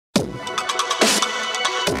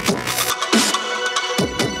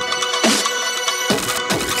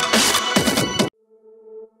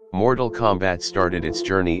Mortal Kombat started its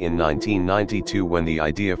journey in 1992 when the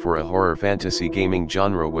idea for a horror fantasy gaming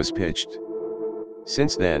genre was pitched.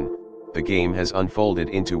 Since then, the game has unfolded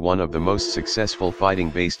into one of the most successful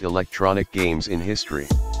fighting-based electronic games in history.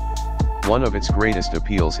 One of its greatest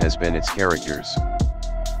appeals has been its characters.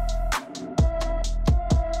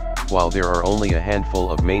 While there are only a handful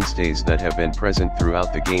of mainstays that have been present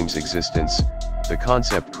throughout the game's existence, the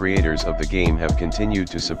concept creators of the game have continued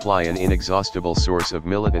to supply an inexhaustible source of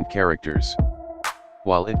militant characters.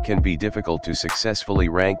 While it can be difficult to successfully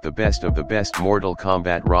rank the best of the best Mortal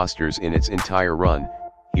Kombat rosters in its entire run,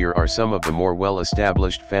 here are some of the more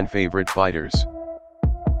well-established fan-favorite fighters.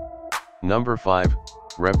 Number 5,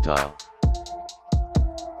 Reptile.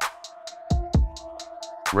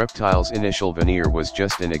 Reptile's initial veneer was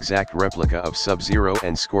just an exact replica of Sub-Zero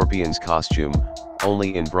and Scorpion's costume,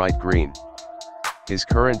 only in bright green. His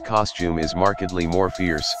current costume is markedly more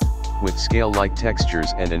fierce, with scale-like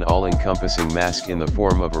textures and an all-encompassing mask in the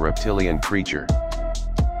form of a reptilian creature.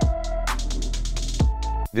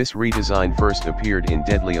 This redesign first appeared in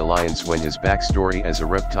Deadly Alliance when his backstory as a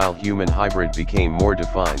reptile-human hybrid became more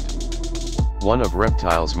defined. One of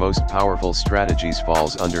Reptile's most powerful strategies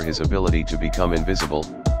falls under his ability to become invisible,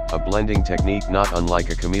 a blending technique not unlike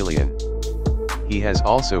a chameleon. He has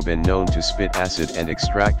also been known to spit acid and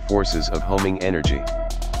extract forces of homing energy.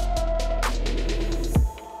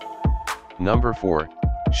 Number 4,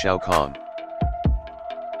 Shao Kahn.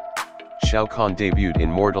 Shao Kahn debuted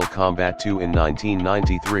in Mortal Kombat 2 in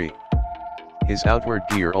 1993. His outward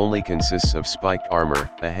gear only consists of spiked armor,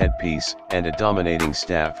 a headpiece, and a dominating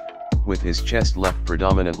staff, with his chest left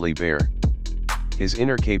predominantly bare. His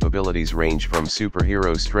inner capabilities range from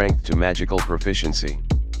superhero strength to magical proficiency.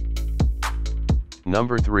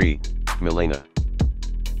 Number 3, Mileena.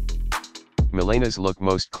 Mileena's look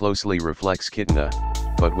most closely reflects Kitana,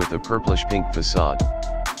 but with a purplish-pink facade.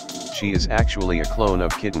 She is actually a clone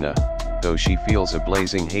of Kitana, though she feels a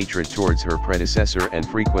blazing hatred towards her predecessor and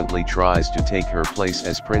frequently tries to take her place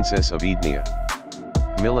as Princess of Edenia.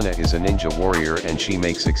 Mileena is a ninja warrior and she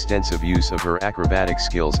makes extensive use of her acrobatic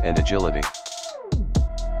skills and agility.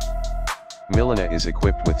 Mileena is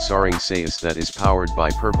equipped with Soaring Sais that is powered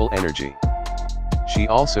by purple energy. She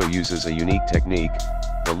also uses a unique technique,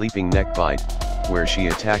 the leaping neck bite, where she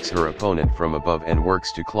attacks her opponent from above and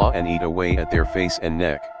works to claw and eat away at their face and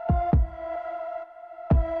neck.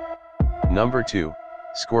 Number 2,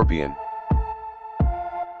 Scorpion.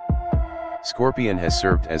 Scorpion has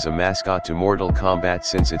served as a mascot to Mortal Kombat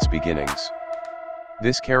since its beginnings.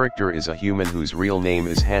 This character is a human whose real name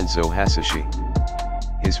is Hanzo Hasashi.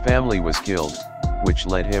 His family was killed, which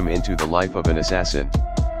led him into the life of an assassin.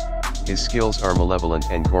 His skills are malevolent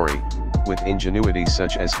and gory, with ingenuity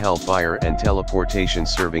such as hellfire and teleportation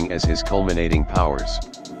serving as his culminating powers.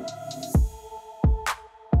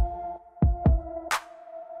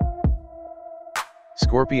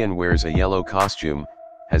 Scorpion wears a yellow costume,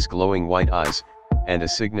 has glowing white eyes, and a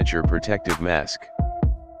signature protective mask.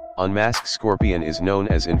 Unmasked Scorpion is known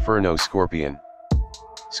as Inferno Scorpion.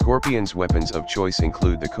 Scorpion's weapons of choice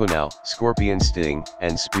include the kunai, Scorpion Sting,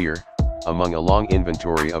 and Spear, among a long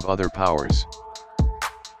inventory of other powers.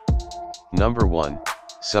 Number 1,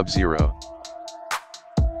 Sub-Zero.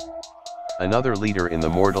 Another leader in the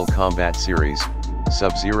Mortal Kombat series,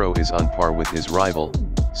 Sub-Zero is on par with his rival,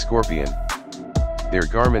 Scorpion. Their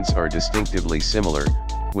garments are distinctively similar,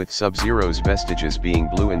 with Sub-Zero's vestiges being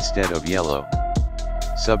blue instead of yellow.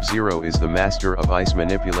 Sub-Zero is the master of ice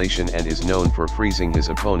manipulation and is known for freezing his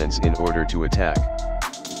opponents in order to attack.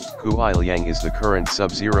 Kuai Liang is the current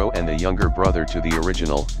Sub-Zero and the younger brother to the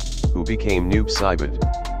original, who became Noob Saibot.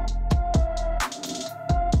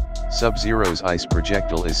 Sub-Zero's ice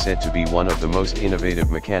projectile is said to be one of the most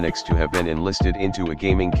innovative mechanics to have been enlisted into a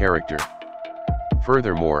gaming character.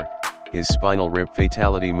 Furthermore, his spinal rip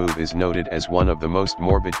fatality move is noted as one of the most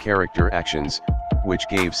morbid character actions, which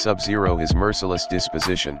gave Sub-Zero his merciless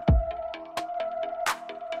disposition.